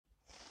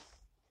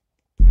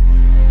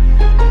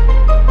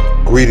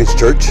Greetings,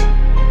 church.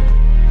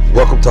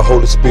 Welcome to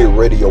Holy Spirit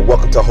Radio.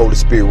 Welcome to Holy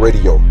Spirit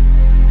Radio.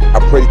 I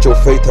pray that your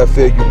faith have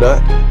failed you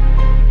not.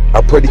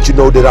 I pray that you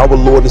know that our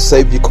Lord and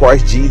Savior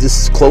Christ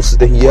Jesus is closer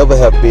than he ever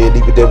have been,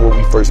 even than when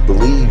we first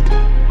believed.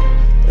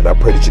 And I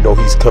pray that you know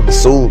he's coming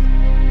soon.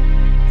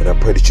 And I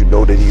pray that you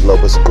know that he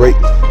loves us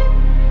greatly,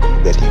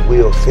 and that he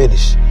will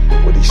finish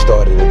what he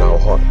started in our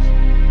hearts.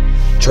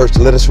 Church,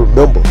 let us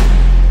remember,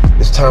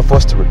 it's time for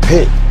us to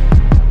repent,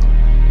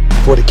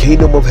 for the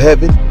kingdom of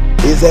heaven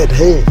is at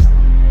hand.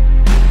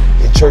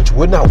 And church,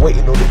 we're not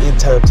waiting on the end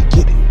time to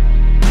get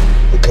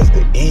here, because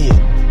the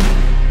end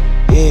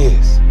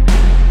is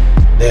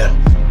now.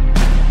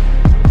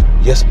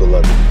 Yes,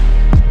 beloved,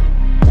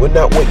 we're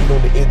not waiting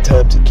on the end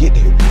time to get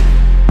here,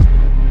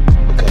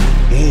 because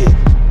the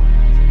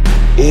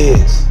end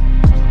is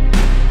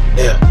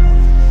now.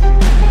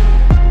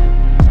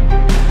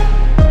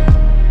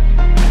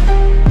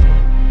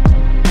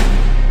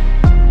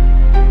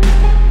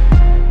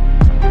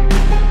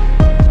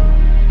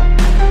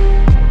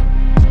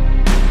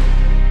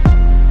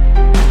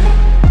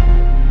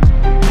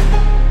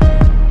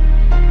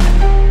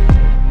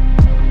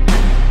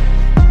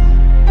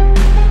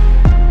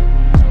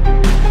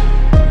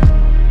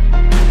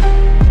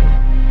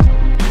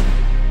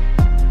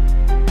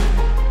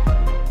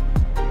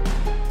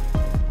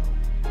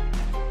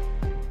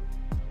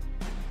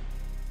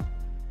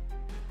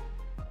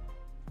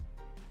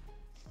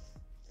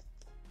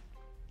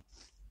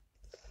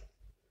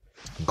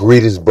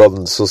 Greetings, brothers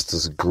and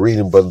sisters.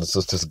 Greetings, brothers and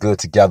sisters. Good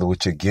to gather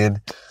with you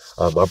again.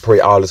 I pray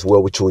all is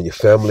well with you and your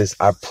families.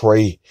 I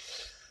pray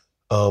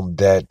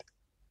that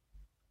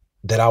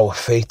our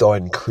faith are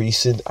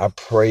increasing. I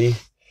pray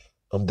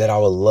that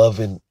our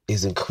loving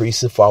is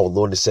increasing for our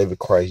Lord and Savior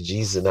Christ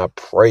Jesus. And I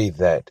pray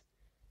that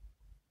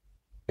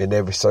in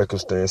every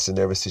circumstance, in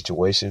every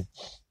situation,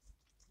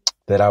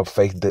 that our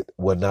faith that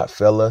will not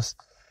fail us.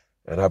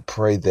 And I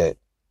pray that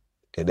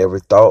in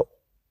every thought,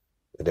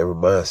 and every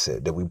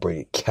mindset, that we bring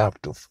it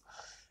captive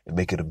and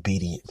make it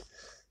obedient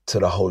to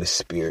the Holy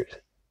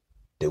Spirit,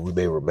 that we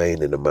may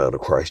remain in the mind of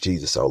Christ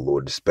Jesus, our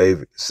Lord and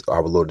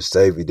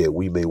Savior, that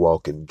we may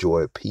walk in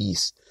joy,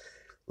 peace,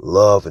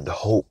 love, and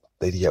hope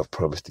that he have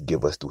promised to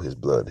give us through his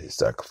blood and his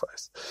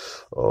sacrifice.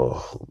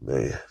 Oh,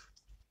 man.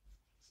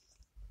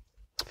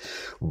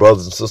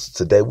 Brothers and sisters,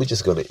 today we're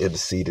just going to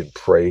intercede and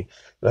pray.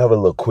 I have a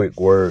little quick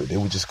word,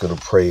 and we're just going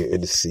to pray and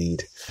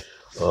intercede.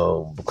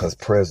 Because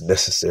prayer is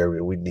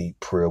necessary. We need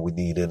prayer. We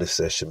need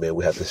intercession, man.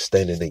 We have to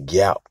stand in the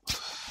gap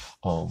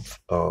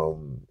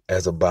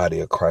as a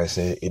body of Christ,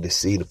 and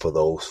intercede for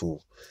those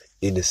who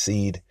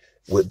intercede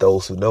with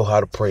those who know how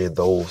to pray, and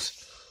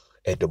those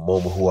at the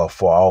moment who are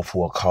far off,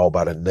 who are called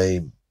by the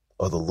name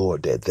of the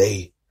Lord, that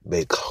they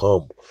may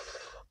come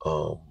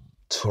to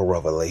a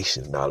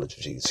revelation knowledge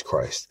of Jesus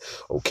Christ.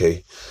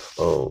 Okay.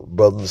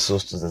 Brothers and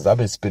sisters, as I've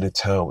been spending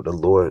time with the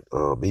Lord,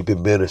 he's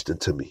been ministering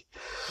to me.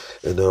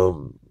 And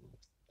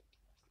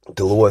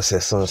the Lord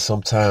said, son,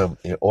 sometime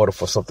in order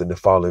for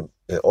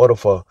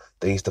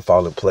things to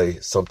fall in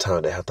place,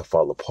 sometimes they have to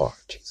fall apart.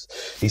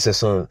 Jesus. He said,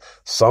 son,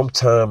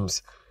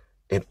 sometimes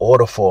in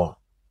order for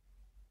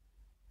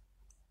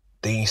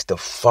things to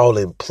fall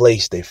in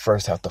place, they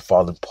first have to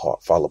fall apart.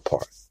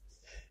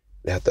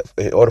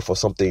 In order for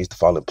some things to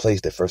fall in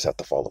place, they first have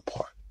to fall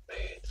apart.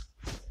 Man.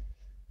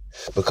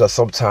 Because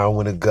sometimes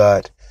when a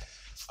God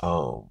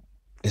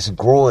is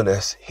growing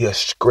us, he'll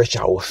stretch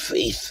our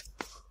faith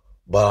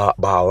by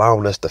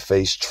allowing us to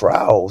face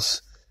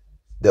trials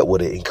that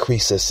would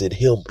increase us in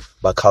him,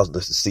 by causing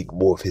us to seek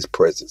more of his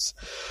presence.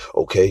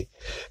 Okay.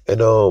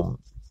 And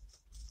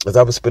as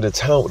I was spending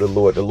time with the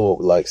Lord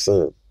was like,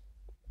 son,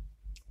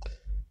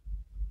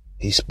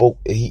 he spoke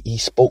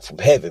from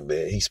heaven,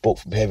 man. He spoke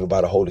from heaven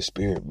by the Holy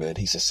Spirit, man.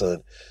 He said,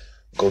 son,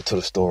 go to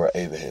the story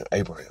of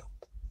Abraham.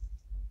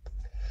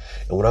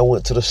 And when I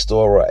went to the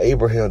story of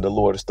Abraham, the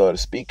Lord started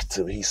speaking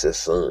to me. He said,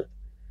 son,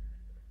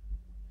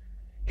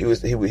 he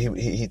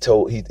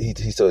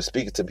started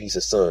speaking to me. He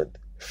said, son,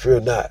 fear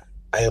not,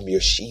 I am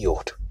your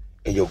shield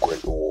and your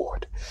great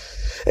reward.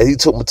 And he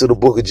took me to the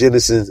book of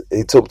Genesis, and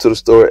he took me to the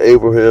story of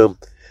Abraham.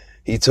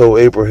 He told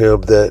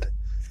Abraham that,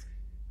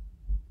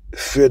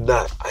 fear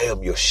not, I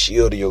am your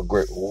shield and your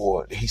great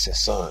reward. And he said,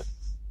 son,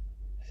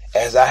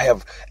 as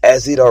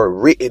it are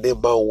written in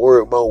my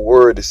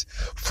word is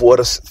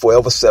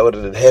forever settled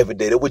in heaven.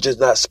 That it was just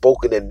not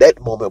spoken in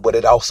that moment, but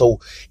it also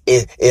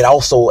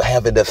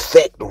have an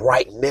effect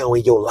right now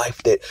in your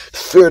life, that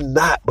fear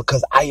not,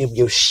 because I am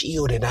your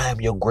shield and I am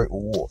your great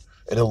reward.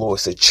 And the Lord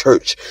said,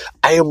 church,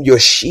 I am your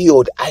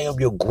shield. I am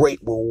your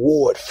great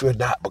reward. Fear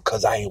not,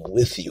 because I am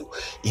with you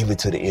even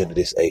to the end of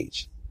this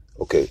age.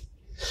 Okay.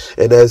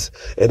 And as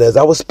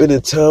I was spending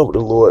time with the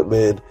Lord,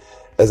 man,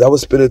 as I was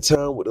spending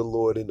time with the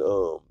Lord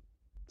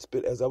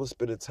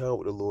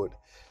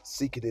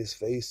seeking his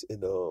face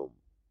and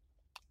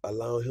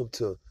allowing him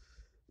to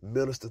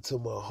minister to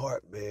my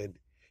heart, man,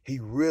 he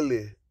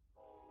really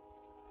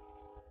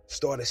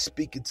started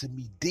speaking to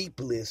me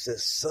deeply and said,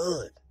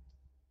 son,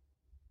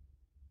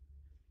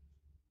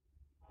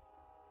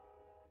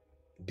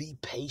 Be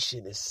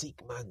patient and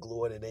seek my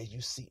glory. And as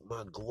you seek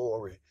my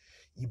glory,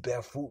 you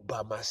bear fruit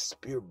by my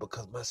spirit,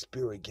 because my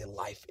spirit get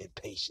life and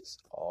patience.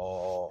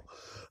 Oh,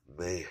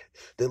 man.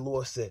 The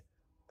Lord said,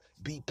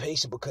 be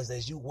patient, because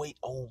as you wait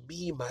on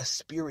me, my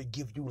spirit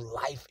give you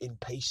life and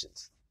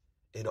patience.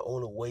 And the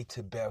only way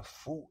to bear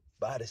fruit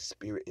by the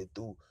spirit is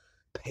through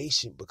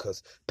patient,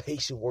 because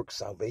patient works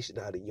salvation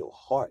out in your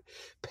heart.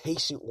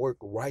 Patient work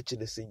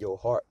righteousness in your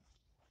heart.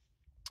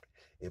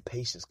 And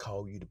patience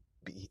call you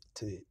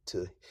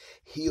to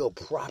heal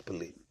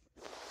properly,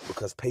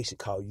 because patient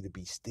call you to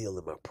be still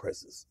in my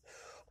presence.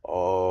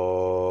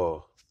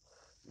 Oh,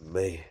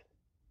 man.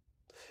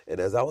 And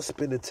as I was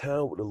spending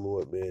time with the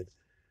Lord, man,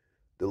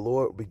 the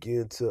Lord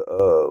began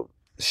to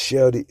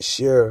share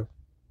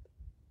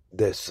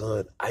that,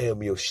 son, I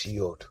am your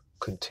shield.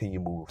 Continue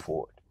moving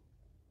forward.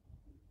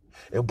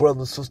 And brothers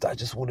and sisters, I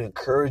just want to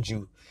encourage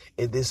you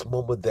in this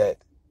moment that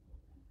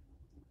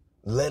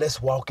let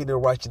us walk in the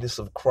righteousness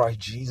of Christ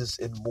Jesus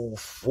and move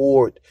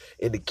forward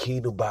in the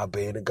kingdom by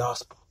obeying the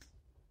gospel.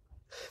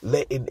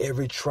 Let in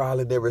every trial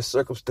and every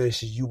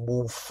circumstance you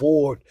move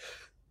forward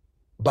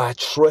by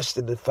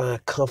trusting and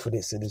find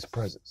confidence in his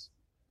presence.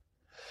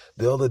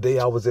 The other day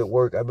I was at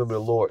work. I remember the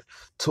Lord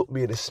took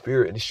me in the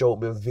spirit and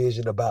showed me a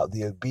vision about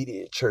the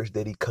obedient church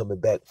that he coming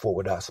back for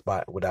without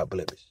spot, without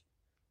blemish.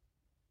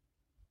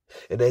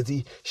 And as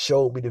he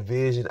showed me the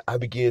vision, I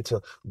began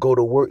to go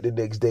to work the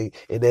next day.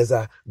 And as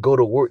I go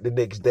to work the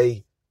next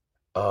day,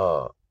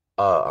 a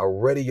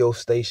radio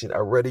station,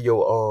 a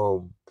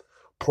radio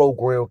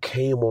program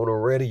came on the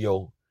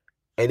radio,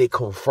 and it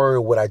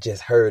confirmed what I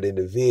just heard in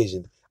the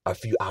vision a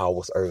few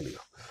hours earlier.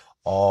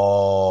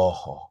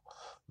 Oh,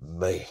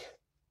 man.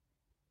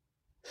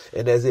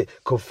 And as it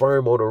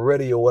confirmed on the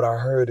radio what I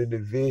heard in the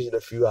vision a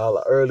few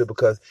hours earlier,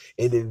 because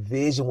in the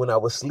vision when I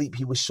was asleep,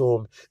 he was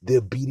showing the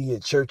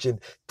obedient church and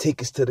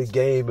tickets to the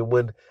game. And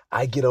when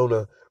I get in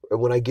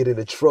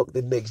the truck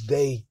the next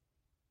day,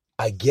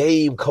 a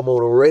game come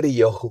on the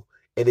radio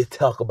and it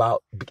talk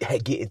about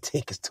getting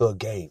tickets to a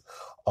game.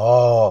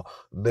 Oh,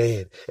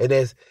 man. And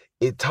as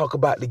it talk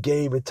about the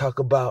game and talk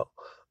about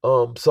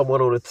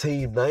someone on the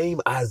team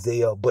named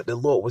Isaiah, but the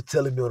Lord was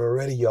telling me on the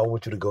radio, I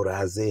want you to go to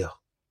Isaiah,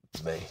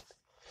 man.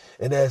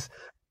 And as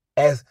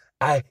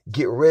I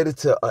get ready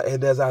to,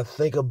 and as I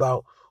think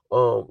about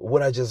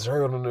what I just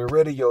heard on the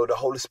radio, the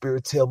Holy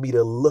Spirit tell me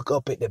to look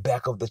up at the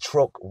back of the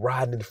truck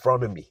riding in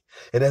front of me.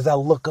 And as I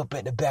look up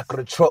at the back of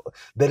the truck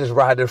that is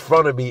riding in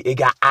front of me, it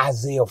got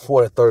Isaiah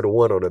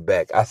 40:31 on the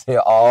back. I said,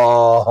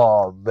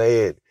 oh,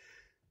 man.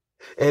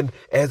 And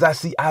as I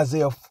see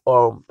Isaiah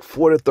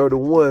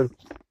 40:31,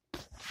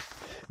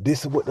 this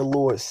is what the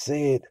Lord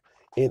said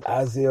in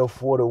Isaiah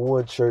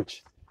 41,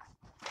 church.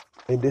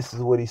 And this is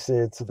what he's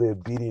saying to the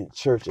obedient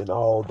church and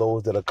all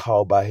those that are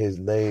called by his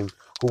name,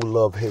 who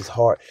love his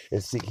heart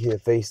and seek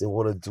his face and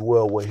want to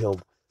dwell with him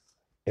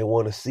and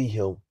want to see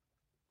him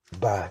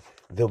by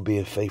them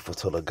being faithful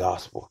to the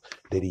gospel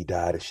that he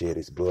died and shed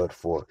his blood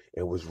for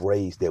and was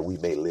raised that we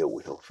may live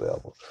with him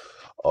forever.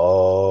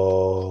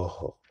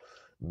 Oh,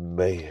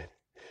 man.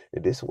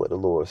 And this is what the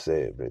Lord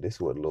said, man. This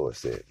is what the Lord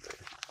said,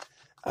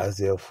 man.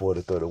 Isaiah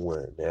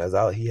 40:31.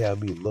 Now, he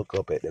had me look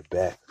up at the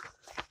back.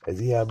 As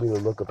he had me to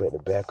look up at the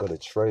back of the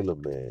trailer,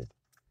 man,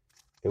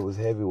 it was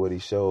heavy what he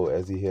showed.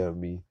 As he had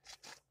me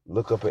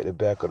look up at the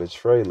back of the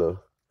trailer,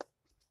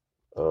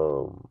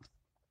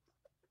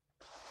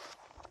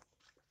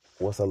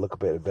 once I look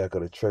up at the back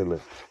of the trailer,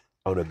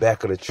 on the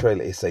back of the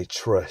trailer, it say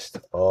trust.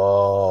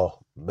 Oh,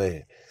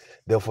 man.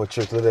 Therefore,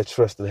 church, let us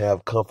trust and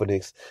have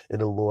confidence in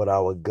the Lord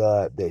our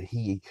God that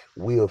he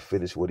will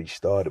finish what he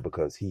started,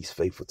 because he's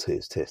faithful to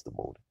his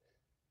testimony.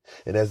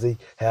 And as he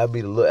had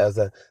me to look,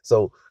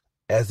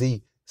 as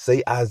he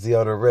say Isaiah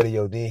on the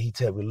radio, then he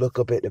tell me, look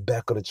up at the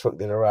back of the truck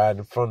that arrived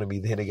in front of me.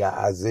 Then it got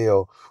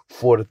Isaiah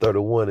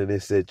 40:31, and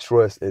it said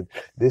trust. And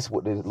this is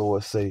what the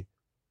Lord say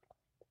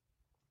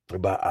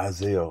about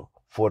Isaiah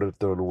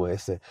 40:31. It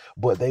said,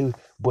 but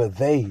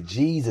they,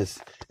 Jesus,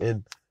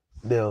 and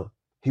now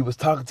he was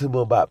talking to him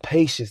about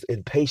patience,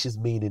 and patience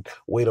meaning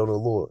wait on the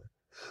Lord.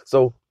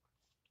 So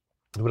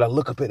when I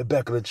look up at the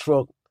back of the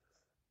truck,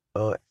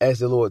 as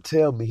the Lord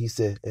tell me, he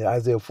said, in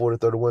Isaiah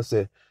 40:31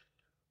 said,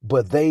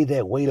 but they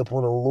that wait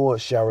upon the Lord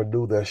shall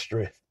renew their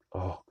strength.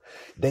 Oh,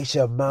 they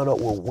shall mount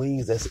up with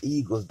wings as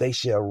eagles. They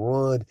shall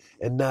run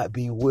and not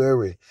be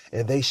weary,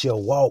 and they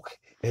shall walk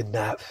and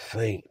not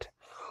faint.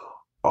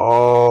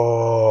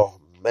 Oh,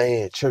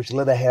 man, church,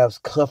 let us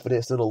have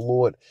confidence in the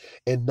Lord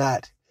and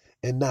not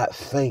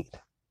faint.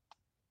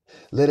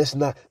 Let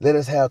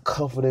us have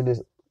confidence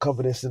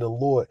in the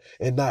Lord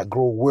and not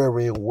grow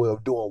weary in well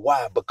doing.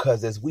 Why?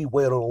 Because as we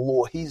wait on the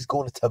Lord, he's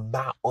going to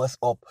mount us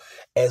up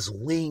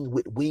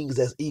with wings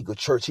as eagle.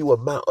 Church, he will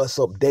mount us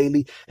up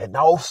daily. And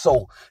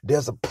also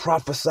there's a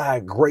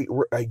prophesied great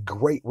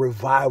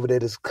revival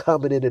that is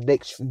coming in the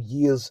next few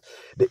years,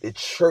 that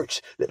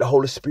the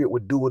Holy Spirit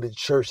will do in the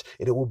church,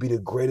 and it will be the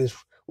greatest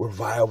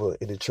revival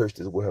in the church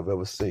that we have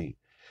ever seen.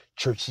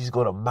 Church, he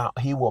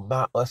will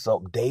mount us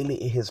up daily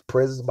in his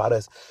presence, about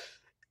us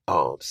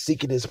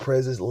seeking his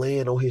presence,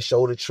 laying on his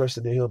shoulder,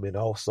 trusting in him, and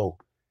also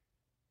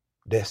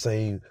that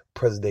same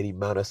present he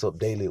mount us up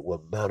daily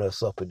will mount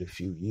us up in a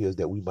few years,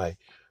 that we might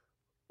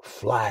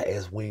fly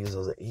as wings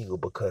of an eagle,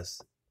 because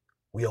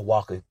we are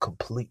walking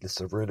completely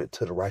surrendered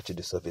to the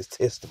righteousness of his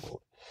testimony.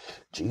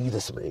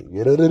 Jesus, man.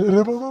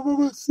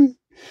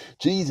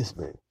 Jesus,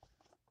 man.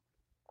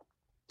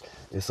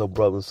 And so,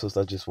 brothers and sisters,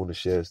 I just want to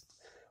share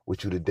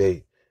with you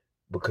today,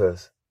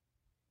 because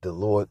the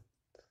Lord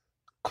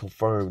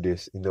confirmed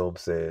this, you know what I'm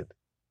saying,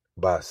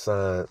 by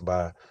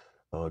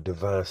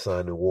divine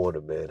sign and wonder,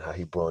 man, how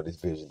he brought this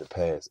vision to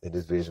pass. And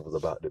this vision was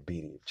about the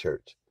obedient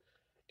church.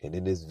 And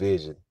in this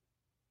vision,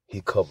 he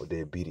covered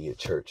the obedient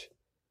church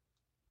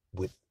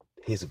with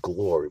his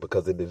glory,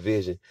 because in the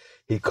vision,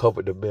 he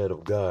covered the man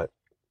of God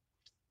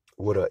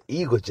with an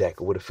eagle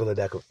jacket, with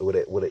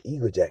an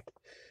eagle jacket.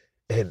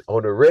 And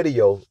on the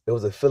radio, it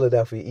was a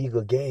Philadelphia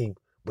Eagle game,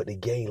 but the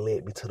game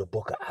led me to the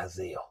book of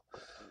Isaiah.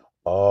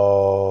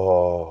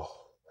 Oh,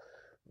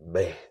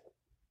 man.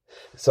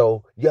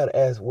 So you got to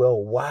ask,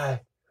 well,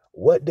 why?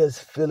 What does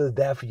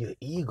Philadelphia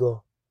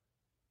Eagle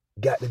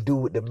got to do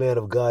with the man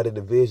of God in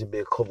the vision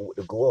being covered with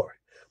the glory?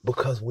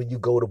 Because when you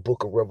go to the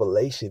book of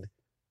Revelation,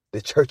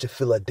 the church of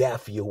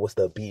Philadelphia was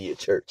the obedient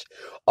church.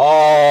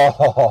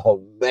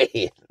 Oh, man.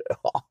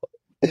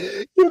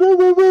 You know,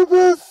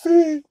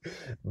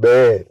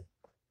 man.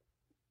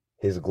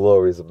 His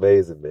glory is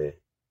amazing, man.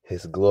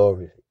 His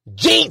glory,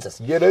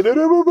 Jesus,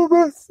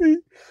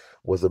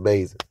 was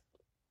amazing.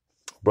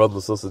 Brothers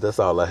and sisters, that's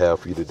all I have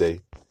for you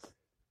today.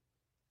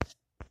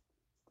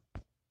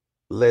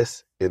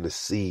 Let's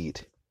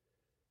intercede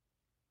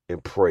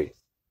and pray.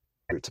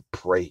 To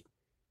pray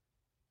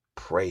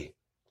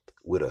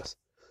with us.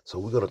 So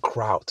we're going to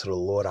cry out to the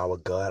Lord, our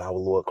God, our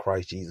Lord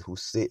Christ Jesus, who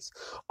sits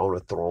on a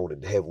throne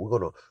in heaven. We're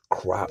going to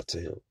cry out to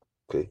him.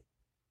 Okay?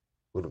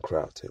 We're going to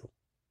cry out to him.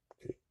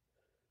 Okay?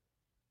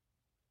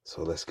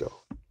 So let's go.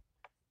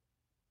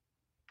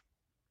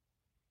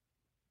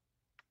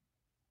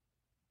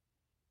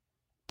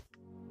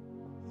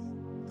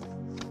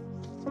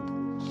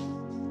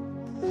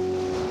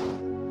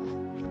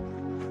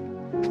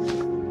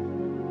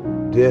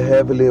 Dear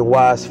Heavenly and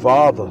wise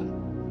Father,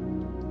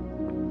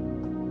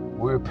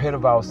 we repent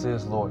of our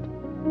sins, Lord.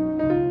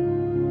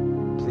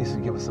 Please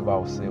forgive us of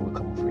our sin. We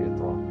come before your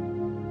throne.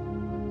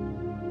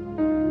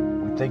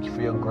 We thank you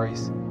for your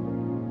grace.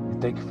 We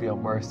thank you for your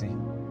mercy.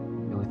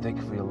 And we thank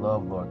you for your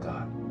love, Lord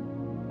God.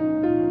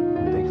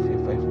 We thank you for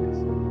your faithfulness.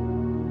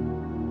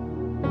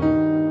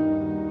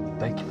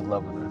 Thank you for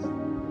loving us.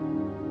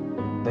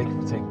 Thank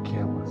you for taking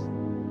care of us.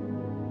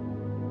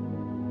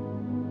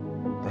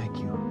 Thank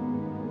you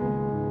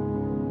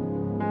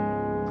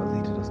for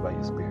leading us by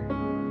your Spirit.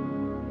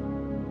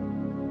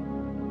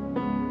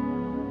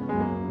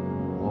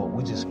 Lord,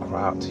 we just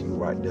cry out to you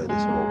right now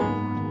this moment,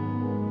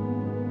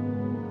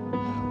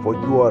 Lord. For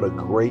you are the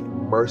great,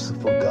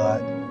 merciful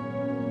God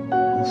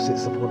who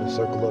sits upon the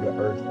circle of the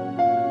earth,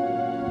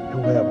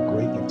 who have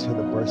great and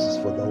tender mercies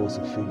for those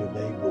who fear your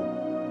name, Lord.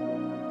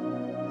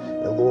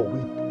 And Lord,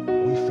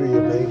 we fear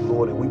your name,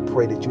 Lord, and we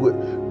pray that you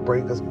would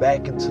bring us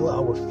back into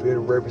our fear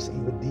and reverence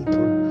even deeper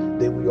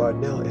than we are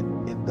now.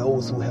 And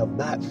those who have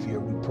not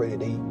feared, we pray that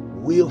they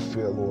will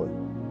fear, Lord,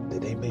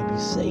 that they may be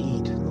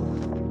saved,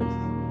 Lord.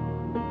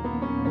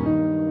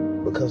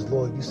 Because,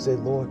 Lord, you said,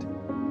 Lord,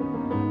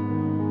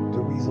 the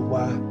reason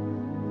why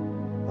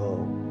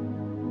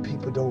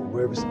people don't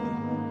reverence me,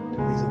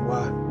 the reason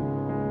why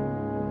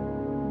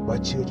my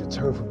children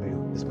turn from me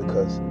is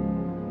because,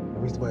 the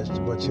reason why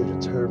my children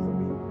turn from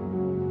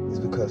me is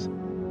because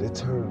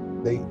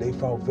they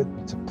fall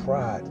victim to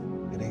pride,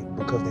 and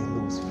because they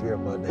lose fear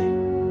of my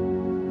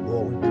name.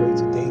 Lord, we pray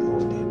today,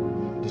 Lord, that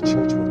the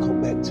church will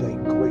come back to a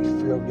great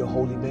fear of your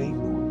holy name,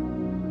 Lord.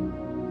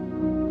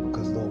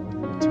 Because, Lord,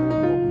 when you return,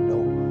 Lord, we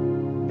know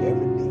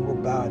every knee will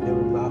bow and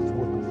every mouth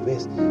will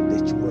confess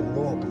that you are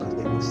Lord, because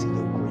they will see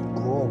your great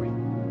glory.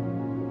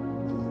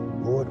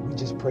 Lord, we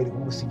just pray that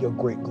we will see your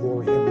great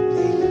glory every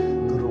day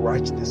through the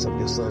righteousness of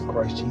your Son,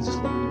 Christ Jesus,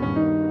 Lord.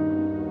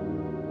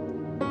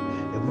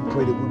 And we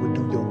pray that we would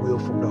do your will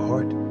from the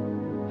heart.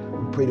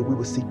 We pray that we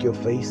would seek your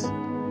face.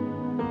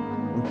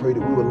 We pray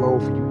that we would long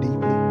for you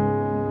deeply.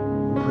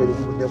 We pray that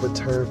we would never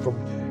turn from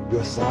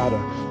your side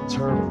or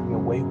turn from your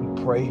way. We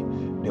pray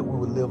that we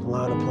would live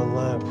line upon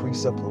line,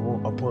 precept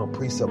upon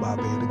precept, by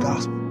obeying the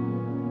gospel.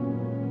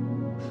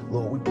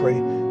 Lord, we pray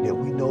that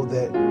we know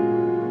that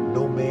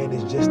no man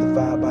is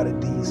justified by the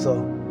deeds of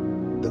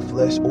the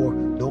flesh, or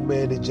no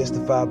man is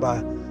justified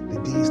by the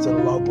deeds of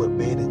the law, but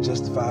man is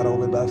justified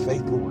only by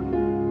faith, Lord,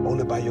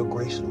 only by your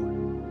grace, Lord.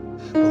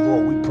 But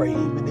Lord, we pray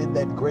even in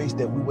that grace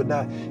that we would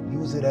not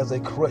use it as a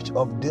crutch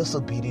of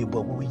disobedience,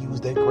 but we would use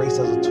that grace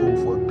as a tool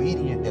for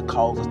obedience that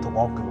calls us to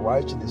walk in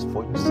righteousness.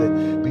 For you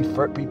said,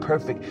 be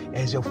perfect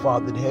as your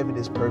Father in heaven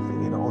is perfect.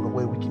 And the only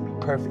way we can be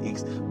perfect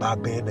is by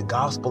obeying the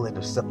gospel and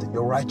accepting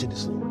your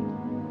righteousness, Lord.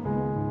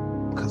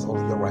 Because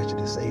only your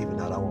righteousness saves and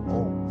not our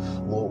own.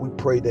 Lord, we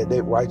pray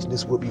that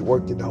righteousness will be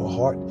worked in our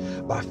heart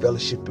by having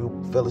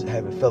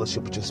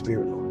fellowship with your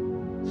Spirit,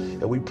 Lord.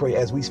 And we pray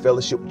as we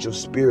fellowship with your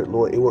spirit,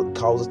 Lord, it will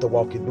cause us to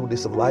walk in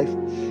newness of life.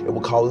 It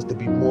will cause us to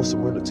be more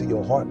surrendered to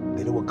your heart. And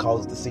it will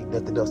cause us to seek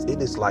nothing else in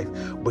this life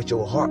but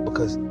your heart,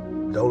 because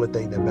the only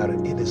thing that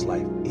matters in this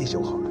life is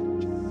your heart.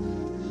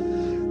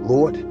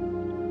 Lord,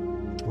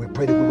 we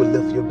pray that we will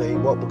lift your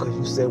name up, because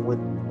you said when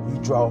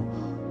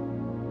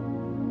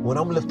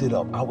I'm lifted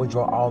up, I will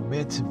draw all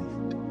men to me.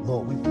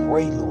 Lord, we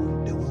pray,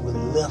 Lord, that we will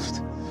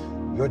lift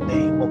your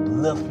name up,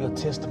 lift your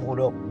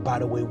testimony up by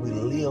the way we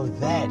live,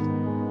 that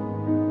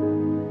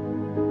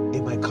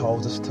it might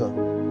cause us to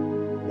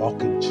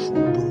walk in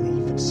true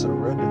belief and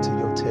surrender to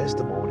your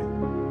testimony,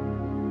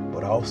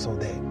 but also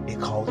that it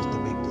calls us to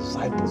make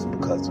disciples,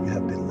 because you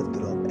have been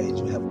lifted up as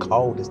you have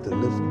called us to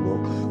lift you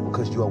up,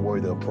 because you are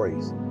worthy of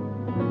praise.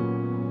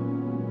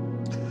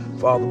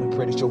 Father, we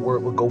pray that your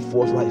word will go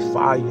forth like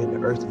fire in the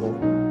earth, Lord.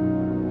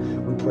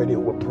 We pray that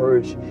it will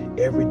purge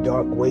every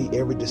dark way,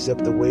 every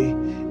deceptive way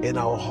in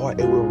our heart.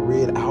 It will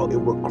rid out,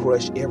 it will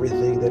crush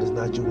everything that is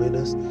not you in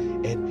us,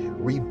 and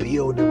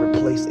rebuild and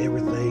replace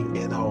everything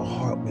in our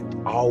heart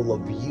with all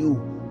of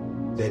you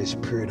that is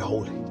pure and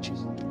holy,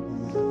 Jesus.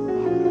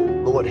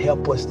 Lord,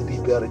 help us to be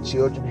better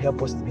children.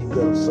 Help us to be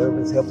better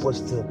servants. Help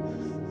us to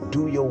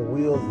do your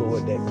will,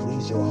 Lord, that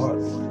please your heart,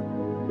 Lord.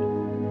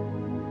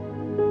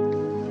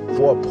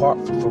 For apart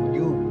from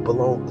you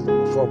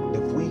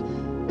if we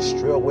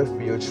stray away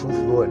from your truth,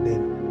 Lord,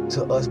 then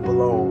to us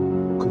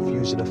belong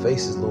confusion of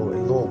faces, Lord.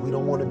 And Lord, we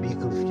don't want to be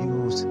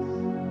confused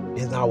in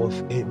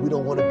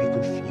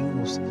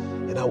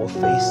our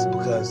faces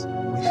because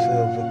we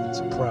feel victims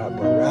of pride,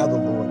 but rather,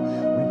 Lord,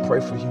 we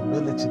pray for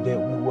humility, that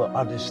we will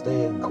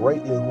understand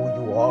greatly who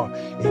you are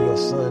in your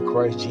Son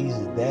Christ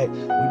Jesus, that we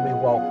may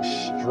walk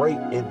straight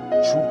in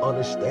true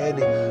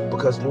understanding,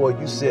 because Lord,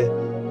 you said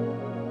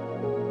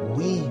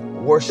we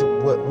worship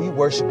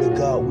the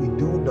God we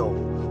do know.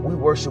 We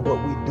worship what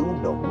we do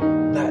know,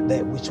 not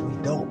that which we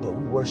don't, but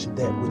we worship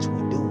that which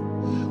we do.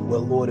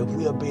 Well, Lord, if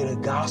we obey the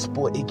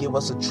gospel, it gives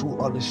us a true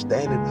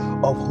understanding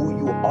of who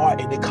you are,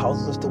 and it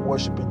causes us to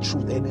worship in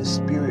truth and in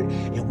spirit,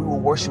 and we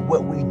will worship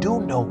what we do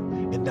know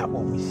and not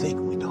what we think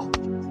we know.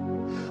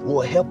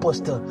 Lord, help us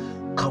to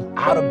come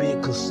out of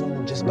being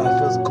consumed just by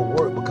physical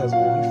work, because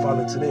when we fall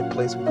into that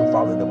place, we can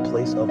fall in a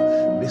place of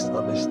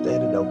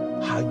misunderstanding of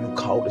how you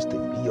called us to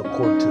be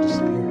according to the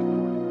Spirit.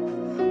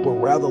 But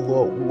rather,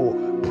 Lord, we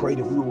will pray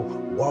that we will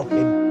walk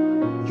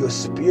in your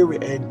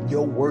spirit, and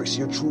your works,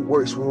 your true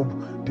works will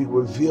be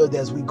revealed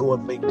as we go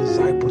and make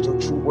disciples. Your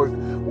true work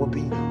will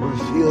be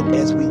revealed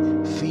as we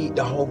feed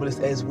the homeless,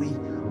 as we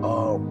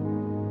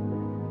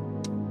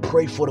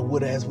pray for the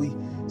widow, as we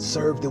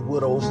serve the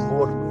widows,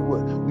 Lord.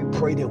 We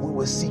pray that we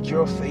will seek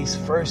your face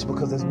first,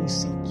 because as we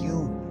seek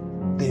you,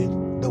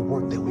 then the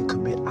work that we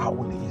commit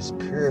outwardly is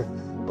pure,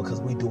 because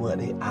we do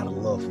it out of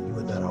love for you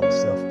and not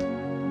ourselves.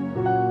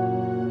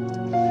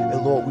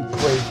 And Lord, we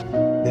pray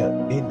that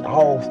in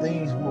all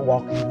things we will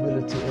walk in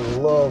humility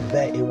and love,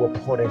 that it will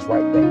point us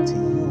right back to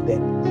you, that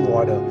you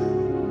are the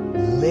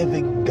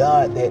living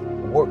God that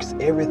works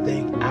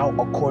everything out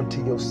according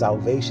to your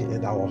salvation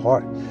in our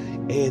heart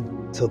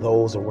and to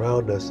those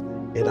around us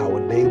and our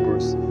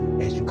neighbors,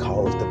 as you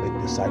call us to make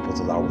disciples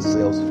of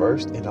ourselves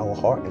first, in our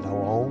heart, in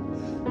our home,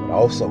 but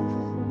also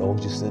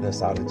those you send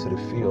us out into the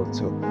field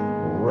to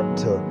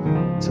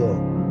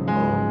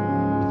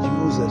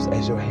use us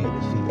as your hand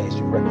and feet as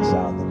you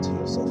reconcile them to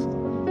yourself.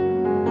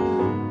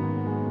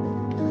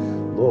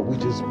 Lord, we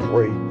just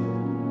pray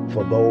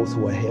for those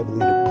who are heavily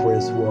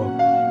depressed, who are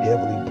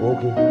heavily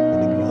broken.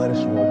 And to be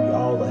honest, Lord, we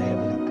all are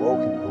heavily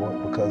broken,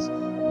 Lord, because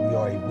we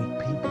are a weak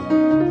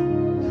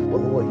people.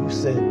 But Lord, you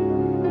said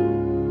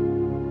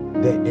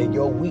that in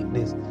your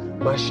weakness,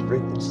 my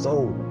strength is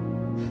sown.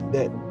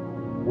 That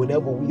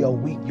whenever we are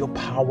weak, your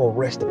power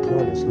rests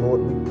upon us.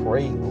 Lord, we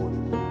pray, Lord,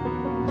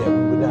 that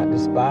we would not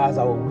despise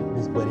our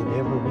weakness, but in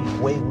every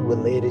weak way we would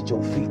lay it at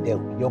your feet, that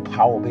your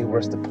power may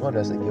rest upon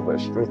us and give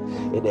us strength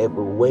in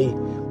every way,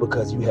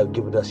 because you have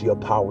given us your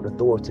power and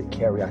authority to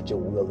carry out your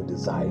will and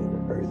desire in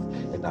the earth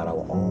and not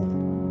our own.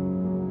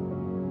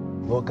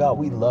 Lord God,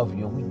 we love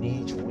you and we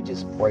need you. We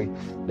just pray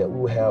that we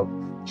will have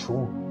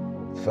true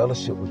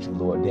fellowship with you,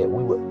 Lord, that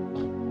we would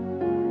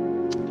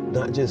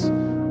not just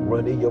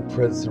run in your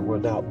presence and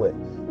run out, but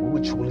we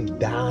would truly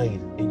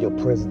dine in your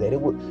presence, that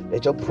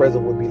your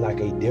presence would be like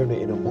a dinner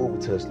in a movie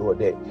to us, Lord,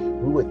 that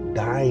we would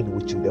dine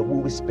with you, that we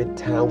would spend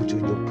time with you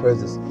in your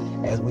presence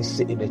as we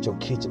sitting at your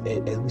kitchen,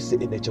 as we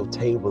sitting at your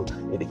table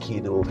in the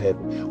kingdom of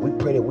heaven. We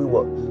pray that we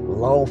will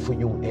long for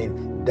you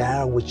and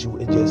dine with you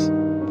and just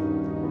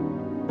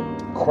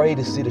crave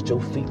to sit at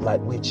your feet like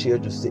we're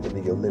children sitting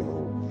in your living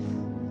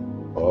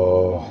room.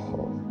 Oh,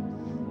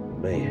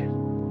 man.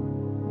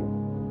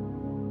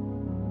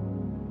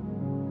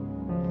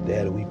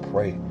 Daddy, we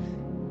pray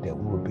that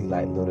we would be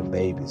like little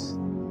babies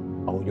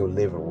on your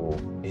living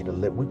room.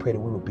 We pray that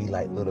we would be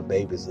like little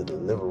babies in the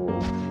living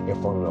room in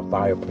front of the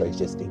fireplace,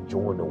 just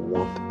enjoying the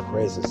warmth, the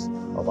presence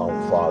of our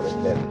Father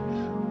in heaven.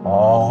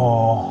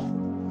 Oh,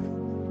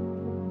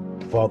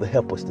 Father,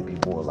 help us to be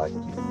more like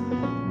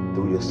you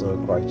through your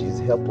Son Christ Jesus.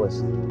 Help us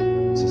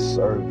to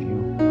serve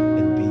you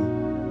and be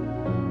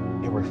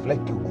in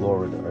reflect your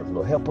glory in the earth,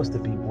 Lord. Help us to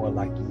be more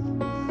like you,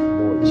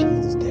 Lord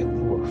Jesus, that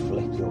we will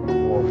reflect your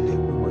glory, that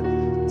we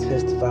would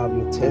testify of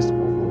your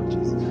testimony, Lord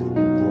Jesus,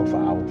 and glorify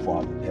our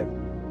Father in heaven.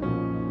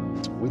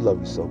 We love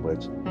you so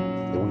much,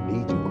 and we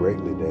need you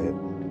greatly, Dad.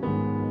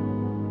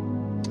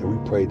 And we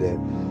pray that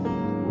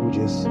we will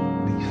just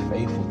be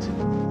faithful to you,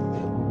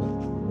 that we will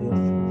live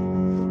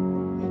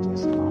and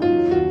just follow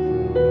you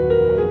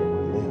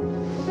and live.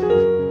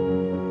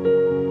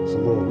 So,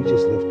 Lord, we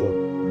just lift up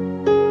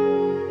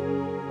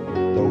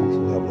those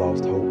who have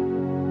lost hope,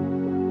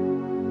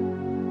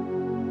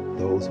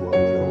 those who are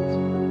widows,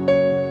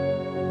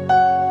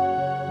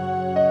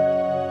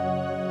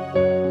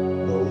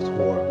 those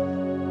who are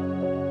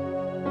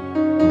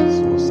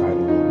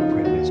suicidal. Lord, we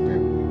pray that their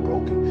spirit will be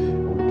broken,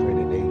 and we pray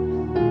that they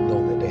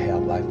know that they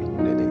have life in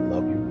you, that they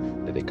love you,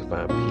 that they can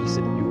find peace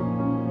in you,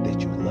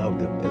 that you love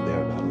them, that they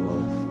are not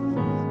alone.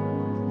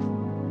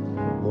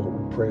 Lord,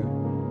 we pray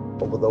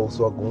over those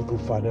who are going through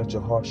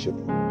financial hardship.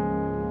 We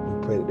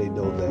pray that they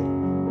know that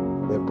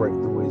their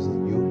breakthrough is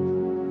in you,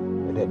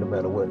 and that no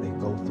matter what they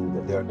go through,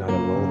 that they are not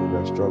alone in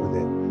their struggle,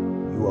 that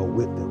you are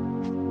with them,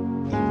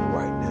 even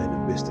right now in the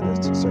midst of their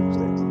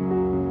circumstances.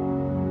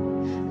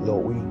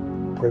 Lord, we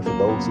pray for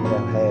those who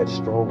have had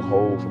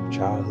stronghold from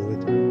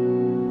childhood,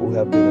 who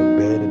have been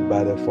abandoned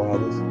by their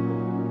fathers,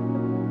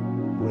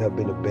 who have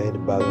been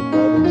abandoned by their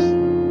mothers,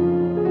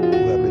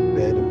 who have been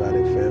abandoned by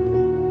their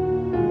family,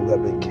 who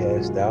have been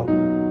cast out,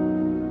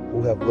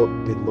 who have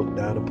been looked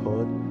down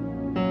upon,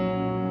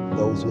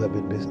 those who have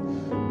been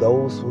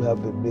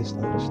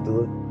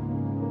misunderstood,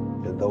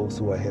 and those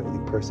who are heavily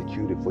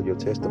persecuted for your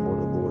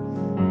testimony, Lord.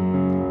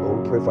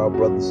 Lord, we pray for our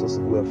brothers and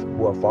sisters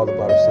who are falling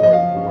by the sword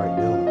even right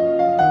now.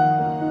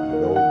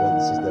 Those brothers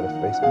and sisters that are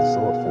facing the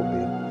sword for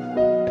being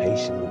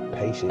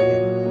patient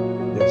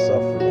in their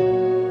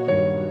suffering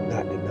and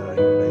not denying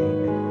your name,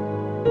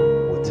 and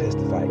will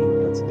testify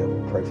even unto them.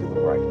 We pray for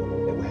them right now,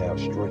 Lord, that will have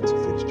strength to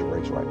finish the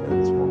race right now in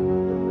this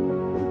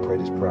moment. We pray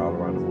this prayer all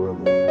around the world,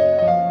 Lord.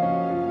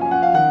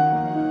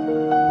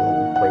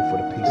 Pray for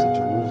the peace of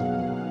Jerusalem,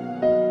 Lord.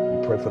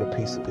 We pray for the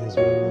peace of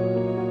Israel,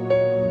 Lord.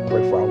 We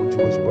pray for our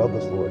Jewish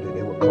brothers, Lord, that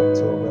they will come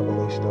to a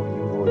revelation of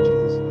you, Lord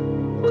Jesus,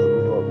 because we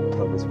know it will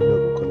promise, we know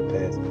it will come to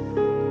pass.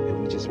 And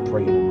we just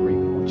pray in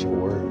agreement with your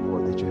word,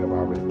 Lord, that you have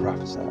already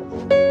prophesied,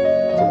 Lord.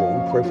 So, Lord,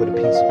 we pray for the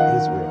peace of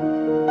Israel.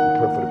 We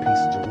pray for the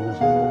peace of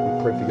Jerusalem, Lord.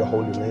 We pray for your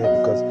holy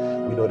land, because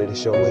we know that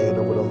it's your land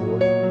over the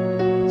Lord.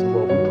 So,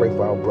 Lord, we pray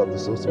for our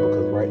brothers and sisters,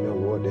 because right now,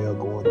 Lord, they are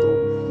going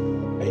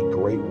through a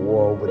great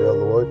war over there,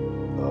 Lord.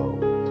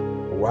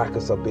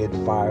 Rockets are being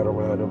fired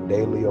around them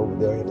daily over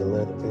there in the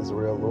land of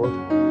Israel, Lord.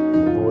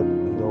 Lord,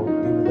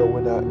 even though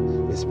we're not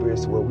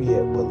experiencing where we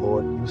at, but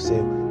Lord, you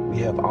said we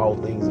have all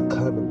things in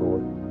common,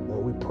 Lord.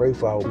 Lord, we pray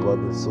for our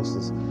brothers and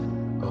sisters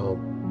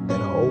that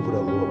are over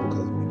there, Lord,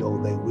 because we know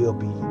they will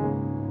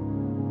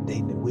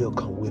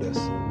come with us,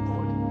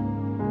 Lord,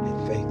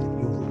 in faith in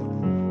you,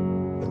 Lord.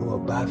 And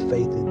Lord, by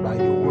faith and by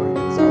your word,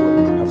 it is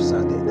already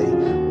prophesied that they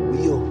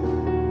will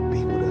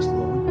be with us,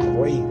 Lord. We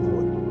pray,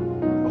 Lord,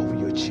 over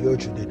your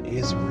children in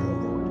Israel,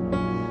 Lord.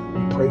 We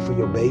pray for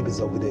your babies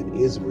over there in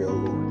Israel,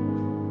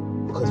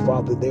 Lord. Because,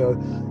 Father, they're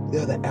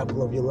the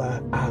apple of your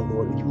eye,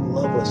 Lord. And you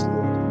love us,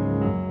 Lord.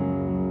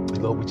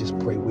 And, Lord, we just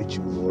pray with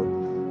you, Lord,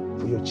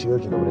 for your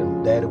children over there.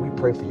 Daddy, we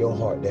pray for your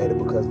heart, Daddy,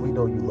 because we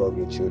know you love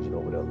your children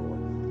over there, Lord.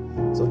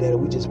 So, Daddy,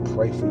 we just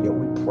pray for you.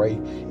 We pray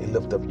and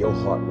lift up your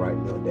heart right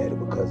now, Daddy,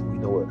 because we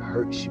know it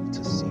hurts you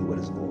to see what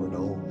is going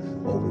on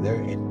over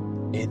there in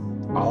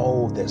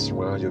all that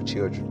surrounds your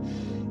children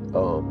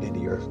in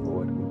the earth,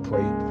 Lord. We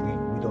pray, we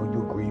know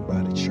you agree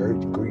by the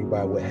church, agree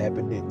by what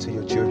happened to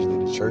your children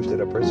in the church that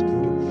are persecuted,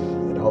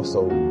 and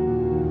also we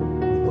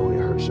know it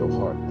hurts your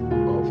heart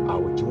of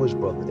our Jewish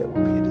brother that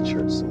will be in the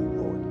church soon,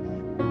 Lord.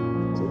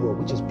 So, Lord,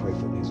 we just pray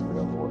for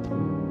Israel, Lord.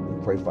 We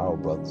pray for our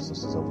brothers and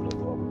sisters over there,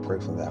 Lord. We pray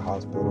for the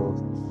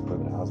hospitals. We pray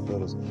for the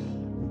hospitals.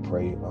 We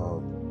pray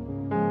for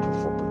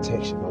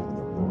protection over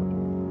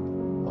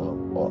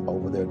them, Lord.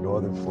 Over their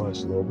northern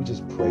fronts, Lord. We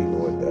just pray,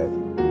 Lord, that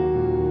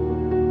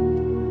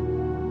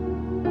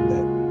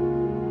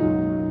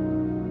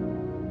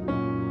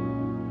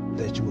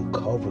you will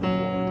cover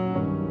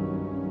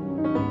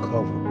them, Lord.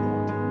 Cover them,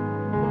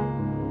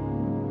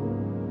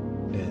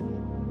 Lord. And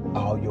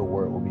all your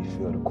word will be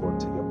filled according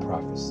to your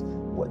prophets,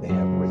 what they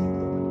have written,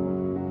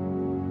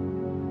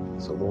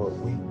 Lord. So, Lord,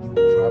 you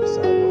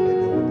prophesy, Lord, that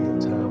there will be a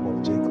time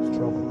of Jacob's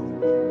trouble,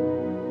 Lord.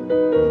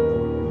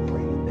 Lord, we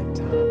pray in that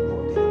time,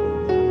 Lord, that it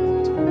will lead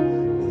them to,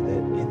 and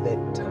that in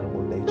that time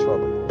when they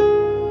trouble,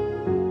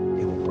 Lord,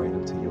 it will bring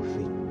them to your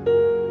feet.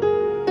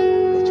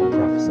 That you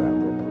prophesy,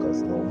 Lord,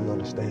 because, Lord, we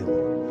understand,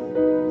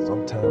 Lord.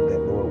 Sometimes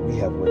that, Lord, we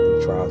have went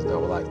through trials in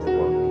our life that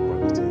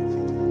brought us to your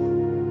feet.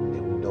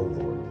 And we know,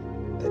 Lord,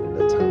 that in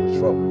that time of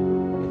trouble,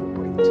 it will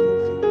bring you to your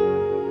feet.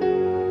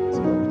 So,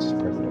 Lord, we just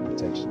pray for their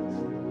protection,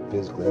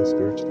 physically and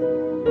spiritually.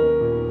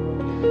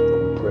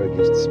 Lord, we pray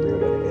against the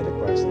spirit of the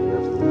Antichrist in the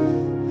earth, Lord.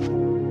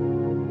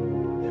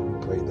 And we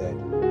pray that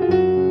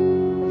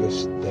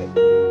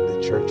the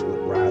church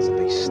would rise up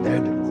a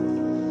standard,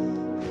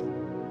 Lord,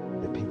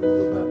 that people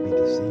will not be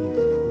deceived.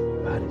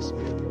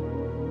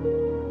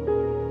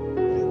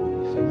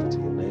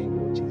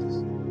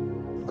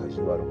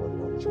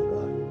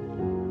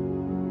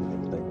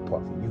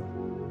 apart from you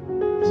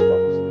is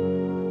false.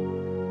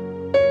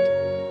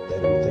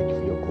 Daddy, we thank you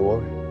for your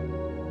glory.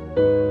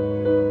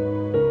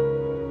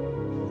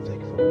 We thank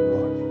you for your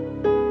glory.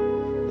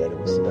 Daddy,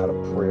 we send out a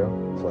prayer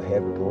for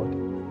heaven, Lord.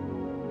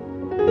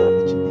 Not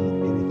that you need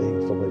anything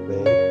from a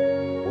man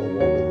or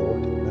woman, Lord.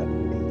 Not that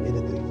you need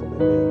anything from a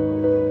man.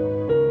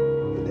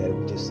 But Daddy,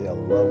 we just say a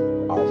love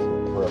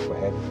offering prayer for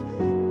heaven.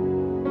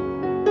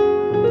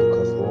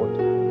 Because, Lord,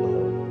 we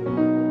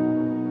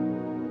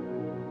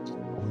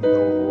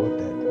know, Lord,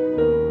 that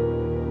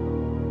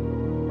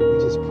we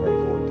just pray,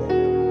 Lord, that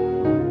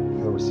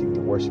you'll receive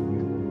the worship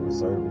you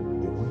deserve.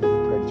 And we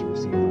pray that you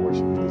receive the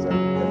worship you deserve. So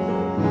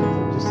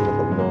we just set up a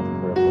love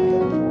prayer for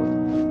heaven, Lord.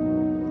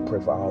 We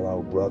pray for all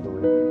our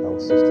brethren, our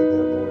sister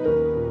there, Lord.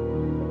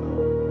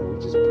 And we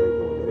just pray,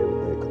 Lord, that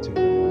everything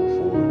continue to move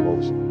forward in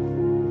motion.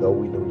 Though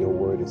we know your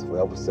word is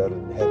forever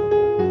settled in heaven,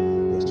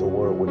 Lord, that your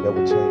word will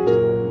never change,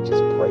 Lord. We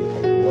just pray a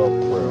love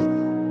prayer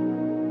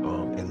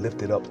and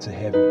lift it up to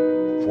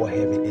heaven, for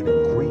heaven, in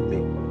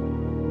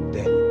agreement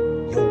that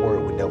your word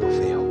would never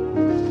fail.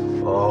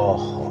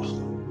 Oh,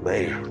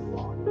 man.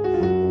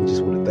 We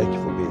just want to thank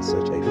you for being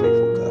such a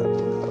faithful God.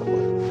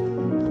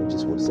 We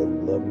just want to say we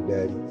love you,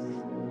 Daddy,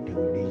 and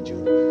we need you,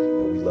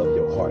 and we love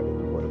your heart, and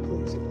we want to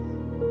please you.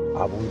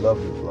 Abba, we love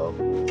you, love.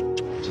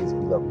 Jesus,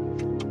 we love you.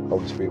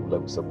 Holy Spirit, we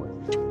love you so much.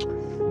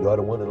 You are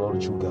the one and only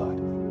true God.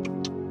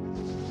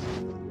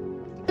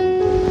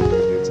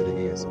 Here to the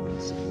end, so we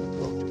can see you,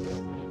 Lord.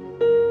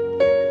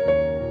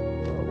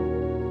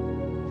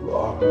 You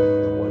are the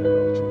one and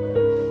only true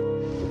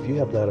God. If you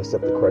have not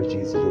accepted Christ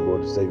Jesus as your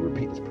Lord and Savior,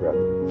 repeat this prayer.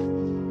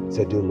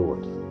 Say, dear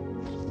Lord,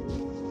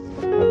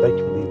 I thank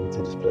you for leading me to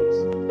this place.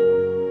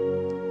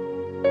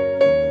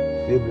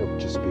 Fill me up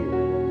with your spirit.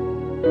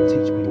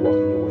 Teach me to walk in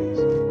your ways.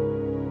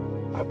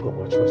 I put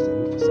my trust in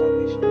you for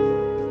salvation.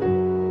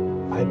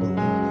 I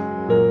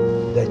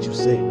believe that you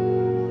sent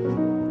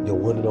your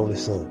one and only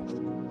Son,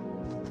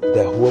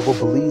 that whoever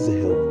believes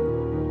in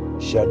him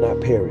shall not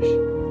perish,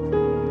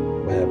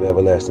 but have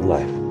everlasting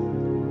life.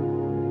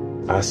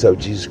 I accept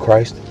Jesus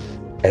Christ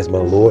as my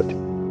Lord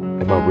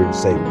and my written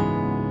Savior.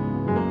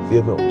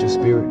 Fill me up with your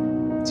spirit.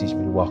 Teach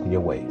me to walk in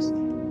your ways.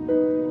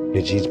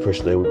 In Jesus'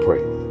 precious name we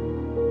pray.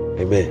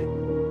 Amen.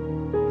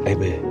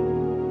 Amen.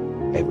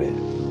 Amen.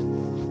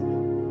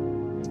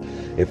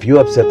 If you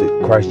accepted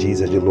Christ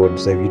Jesus as your Lord and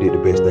Savior, you did the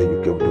best thing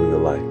you could do in your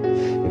life.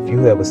 If you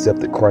have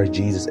accepted Christ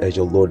Jesus as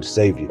your Lord and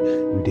Savior,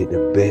 you did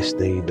the best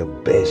thing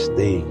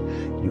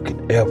you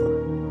can ever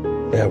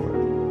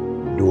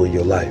do in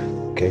your life.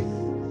 Okay?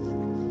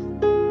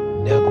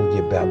 Now go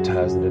get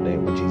baptized in the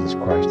name of Jesus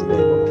Christ, the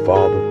name of the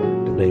Father,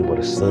 the name of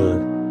the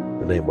Son,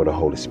 the name of the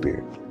Holy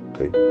Spirit.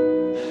 Okay?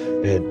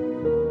 And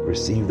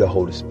receive the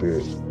Holy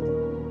Spirit.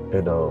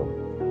 And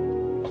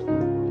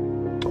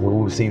when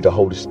we receive the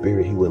Holy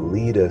Spirit, He will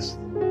lead us.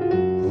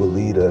 He will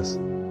lead us.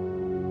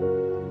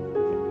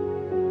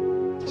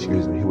 He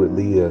would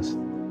lead us.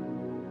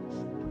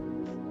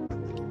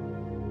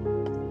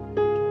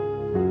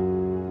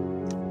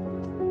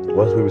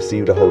 Once we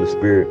receive the Holy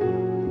Spirit,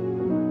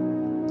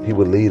 He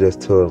would lead us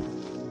to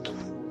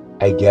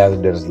a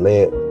gathering that is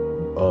led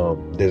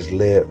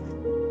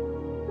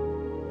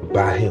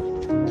by Him,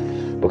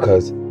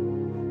 because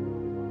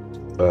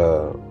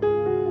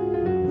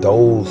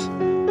those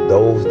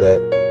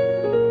that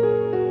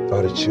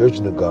are the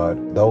children of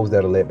God, those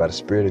that are led by the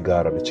Spirit of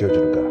God are the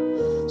children of God.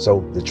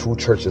 So the true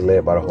church is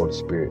led by the Holy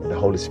Spirit. And the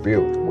Holy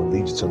Spirit will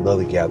lead you to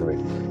another gathering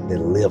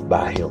and live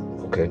by Him.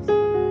 Okay?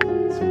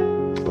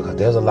 Because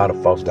there's a lot of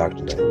false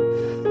doctrine there,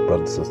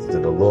 brothers and sisters,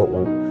 and the Lord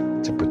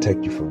wants to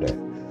protect you from that.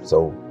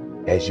 So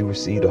as you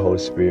receive the Holy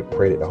Spirit,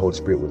 pray that the Holy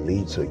Spirit will lead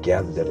you to a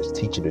gathering that is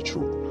teaching the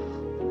truth.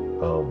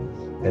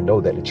 And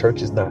know that the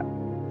church is not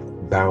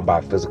bound by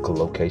a physical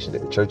location,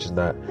 that the church is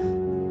not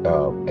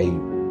a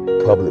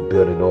public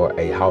building or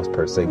a house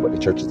per se, but the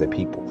church is a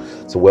people.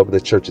 So wherever the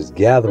church is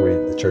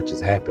gathering, the church is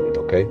happening.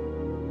 Okay?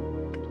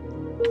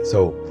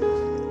 So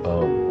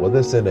whether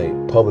it's in a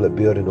public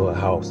building or a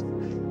house,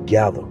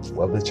 gather.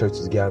 Wherever the church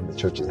is gathering, the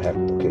church is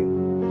happening. Okay?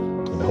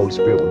 And the Holy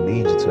Spirit will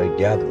lead you to a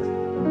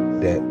gathering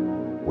that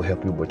will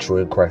help you mature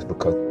in Christ,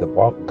 because the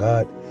walk,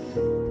 God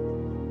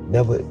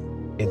never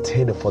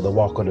intended for the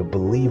walk of the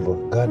believer.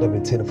 God never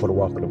intended for the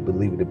walk of the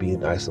believer to be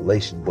in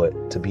isolation,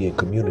 but to be in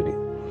community.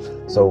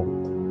 So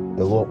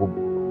the Lord will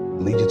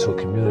lead you to a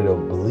community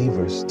of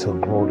believers to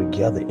grow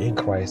together in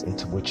Christ and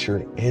to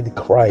mature in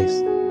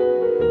Christ,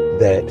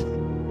 that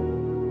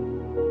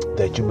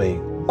you may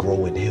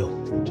grow in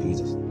Him,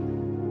 Jesus.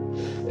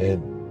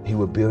 And He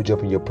will build you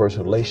up in your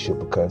personal relationship,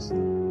 because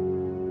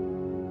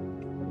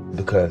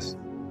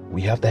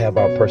we have to have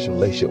our personal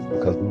relationship,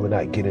 because we will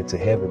not get into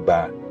heaven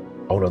by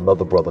on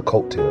another brother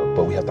coattail,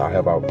 but we have to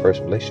have our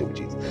personal relationship with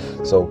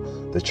Jesus. So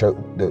the church,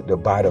 the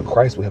body of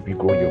Christ will help you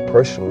grow your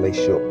personal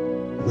relationship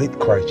with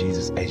Christ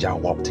Jesus as y'all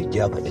walk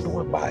together in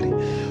one body.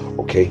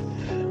 Okay?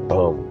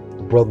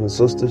 Brothers and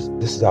sisters,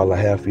 this is all I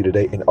have for you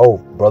today. And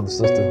brothers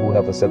and sisters who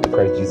have accepted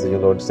Christ Jesus as your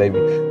Lord and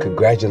Savior,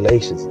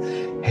 congratulations.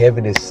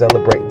 Heaven is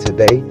celebrating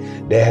today.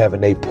 They're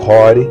having a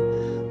party.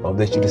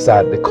 that you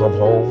decided to come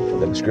home.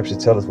 That the scriptures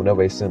tell us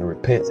whenever a sinner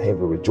repents,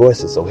 heaven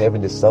rejoices. So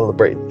heaven is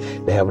celebrating.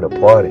 They're having a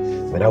party.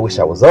 Man, I wish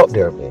I was up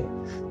there, man.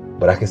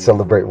 But I can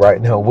celebrate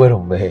right now with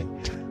them, man.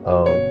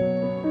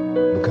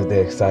 Because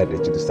they're excited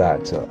that you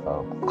decided to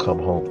come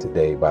home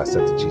today by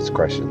accepting Jesus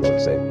Christ as Lord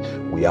and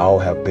Savior. We all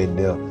have been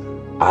there.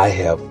 I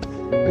have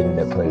been in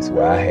that place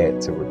where I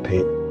had to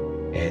repent,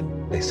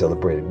 and they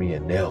celebrated me,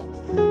 and now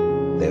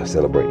they're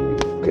celebrating you.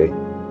 Okay,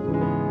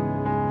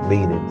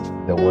 meaning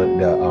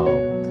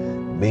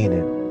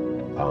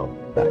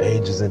the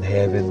angels in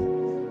heaven,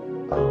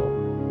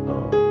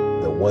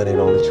 the one and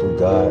only true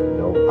God,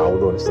 our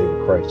Lord and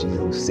Savior Christ Jesus,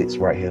 who sits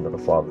right hand of the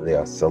Father. They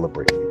are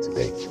celebrating you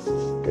today.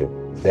 Okay,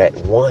 that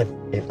one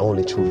and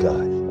only true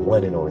God,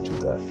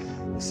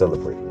 is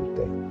celebrating you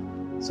today.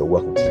 So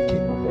welcome to the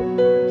kingdom of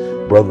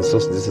heaven. Brothers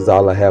and sisters, this is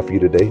all I have for you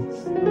today.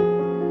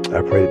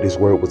 I pray that this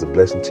word was a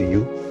blessing to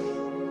you,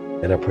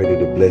 and I pray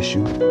that it bless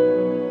you,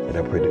 and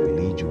I pray that it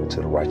lead you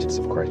into the righteousness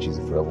of Christ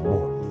Jesus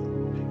forevermore.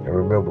 And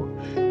remember,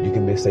 you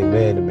can miss a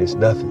man and miss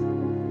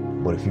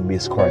nothing, but if you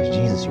miss Christ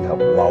Jesus, you have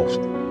lost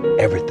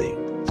everything.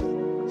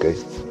 Okay?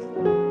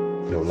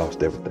 You have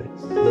lost everything.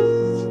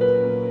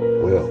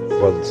 Well,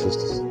 brothers and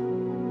sisters,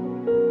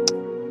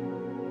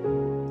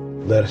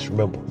 let us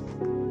remember,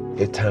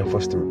 it's time for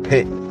us to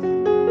repent,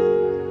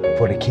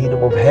 for the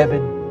kingdom of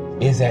heaven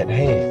is at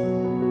hand.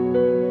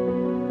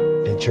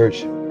 In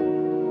church,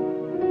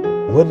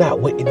 we're not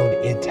waiting on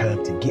the end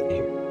time to get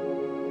here,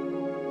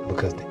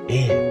 because the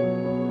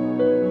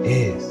end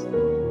is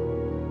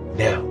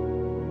now.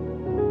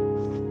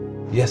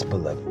 Yes,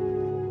 beloved.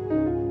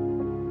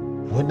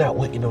 We're not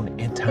waiting on the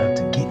end time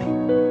to get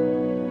here.